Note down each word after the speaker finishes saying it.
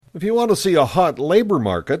If you want to see a hot labor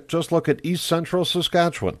market, just look at East Central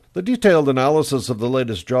Saskatchewan. The detailed analysis of the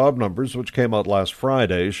latest job numbers, which came out last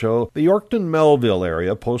Friday, show the Yorkton-Melville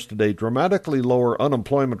area posted a dramatically lower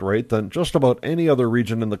unemployment rate than just about any other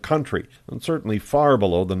region in the country, and certainly far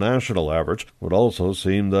below the national average. It would also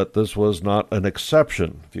seem that this was not an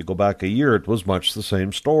exception. If you go back a year, it was much the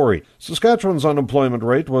same story. Saskatchewan's unemployment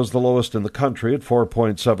rate was the lowest in the country at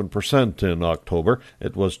 4.7% in October.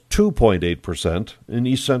 It was 2.8% in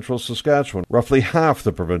East Central Saskatchewan, roughly half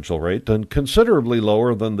the provincial rate, and considerably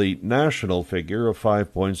lower than the national figure of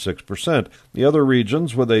 5.6%. The other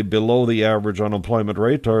regions with a below-the-average unemployment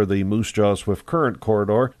rate are the Moose Jaw-Swift Current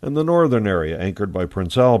corridor and the northern area, anchored by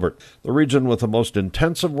Prince Albert. The region with the most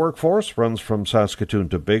intensive workforce runs from Saskatoon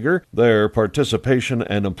to Biggar. Their participation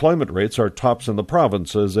and employment rates are tops in the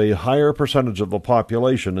province, as a higher percentage of the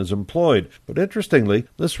population is employed. But interestingly,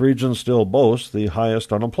 this region still boasts the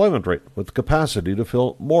highest unemployment rate, with capacity to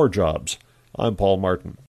fill more jobs. I'm Paul Martin.